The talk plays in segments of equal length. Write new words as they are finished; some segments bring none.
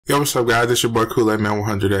Yo, what's up guys, it's your boy Kool-Aid Man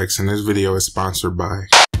 100X and this video is sponsored by...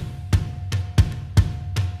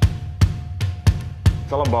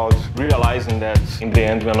 It's all about realizing that in the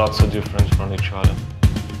end we are not so different from each other.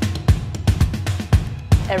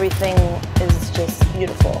 Everything is just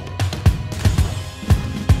beautiful.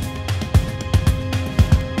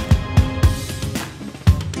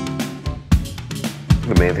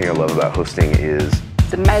 The main thing I love about hosting is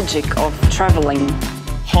the magic of traveling.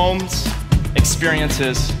 Homes,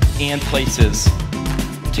 experiences, and places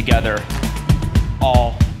together,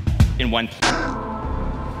 all in one place.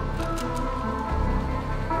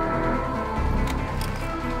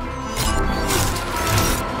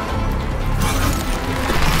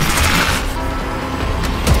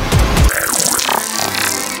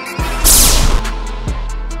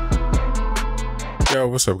 Yo,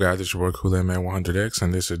 what's up guys, it's your boy Kool-Aid Man 100X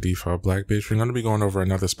and this is Default Black Bitch. We're going to be going over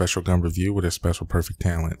another special gun review with a special perfect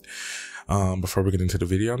talent. Before we get into the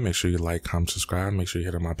video, make sure you like, comment, subscribe. Make sure you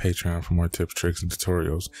hit up my Patreon for more tips, tricks, and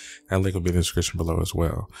tutorials. That link will be in the description below as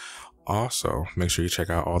well. Also, make sure you check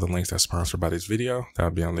out all the links that's sponsored by this video.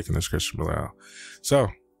 That'll be on the link in the description below. So,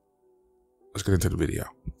 let's get into the video.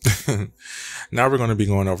 Now we're going to be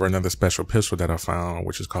going over another special pistol that I found,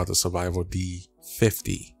 which is called the Survival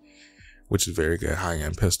D50. Which is a very good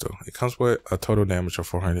high-end pistol. It comes with a total damage of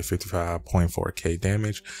 455.4k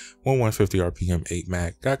damage, 150 RPM, 8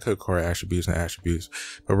 mag, got good core attributes,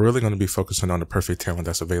 but we're really going to be focusing on the perfect talent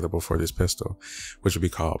that's available for this pistol, which will be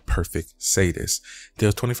called Perfect Sadist.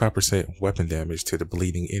 Deals 25% weapon damage to the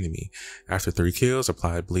bleeding enemy. After 3 kills,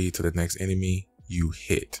 apply bleed to the next enemy you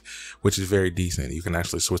hit, which is very decent. You can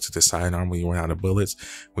actually switch to the sidearm when you run out of bullets,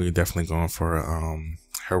 when you're definitely going for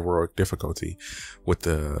heroic difficulty with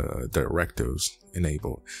the directives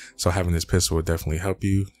enabled. So having this pistol will definitely help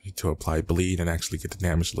you to apply bleed and actually get the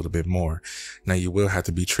damage a little bit more. Now you will have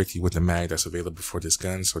to be tricky with the mag that's available for this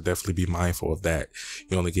gun, so definitely be mindful of that.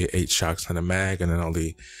 You only get 8 shots in the mag and it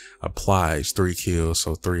only applies 3 kills,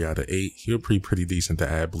 so 3 out of 8. You're pretty decent to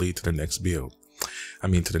add bleed to the next build.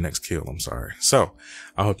 To the next kill, I'm sorry. So,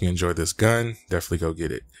 I hope you enjoyed this gun. Definitely go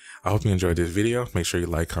get it. I hope you enjoyed this video. Make sure you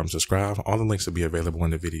like, comment, subscribe. All the links will be available in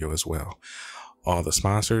the video as well. All the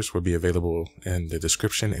sponsors will be available in the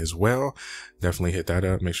description as well. Definitely hit that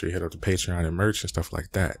up. Make sure you hit up the Patreon and merch and stuff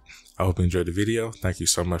like that. I hope you enjoyed the video. Thank you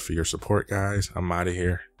so much for your support, guys. I'm out of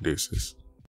here. Deuces.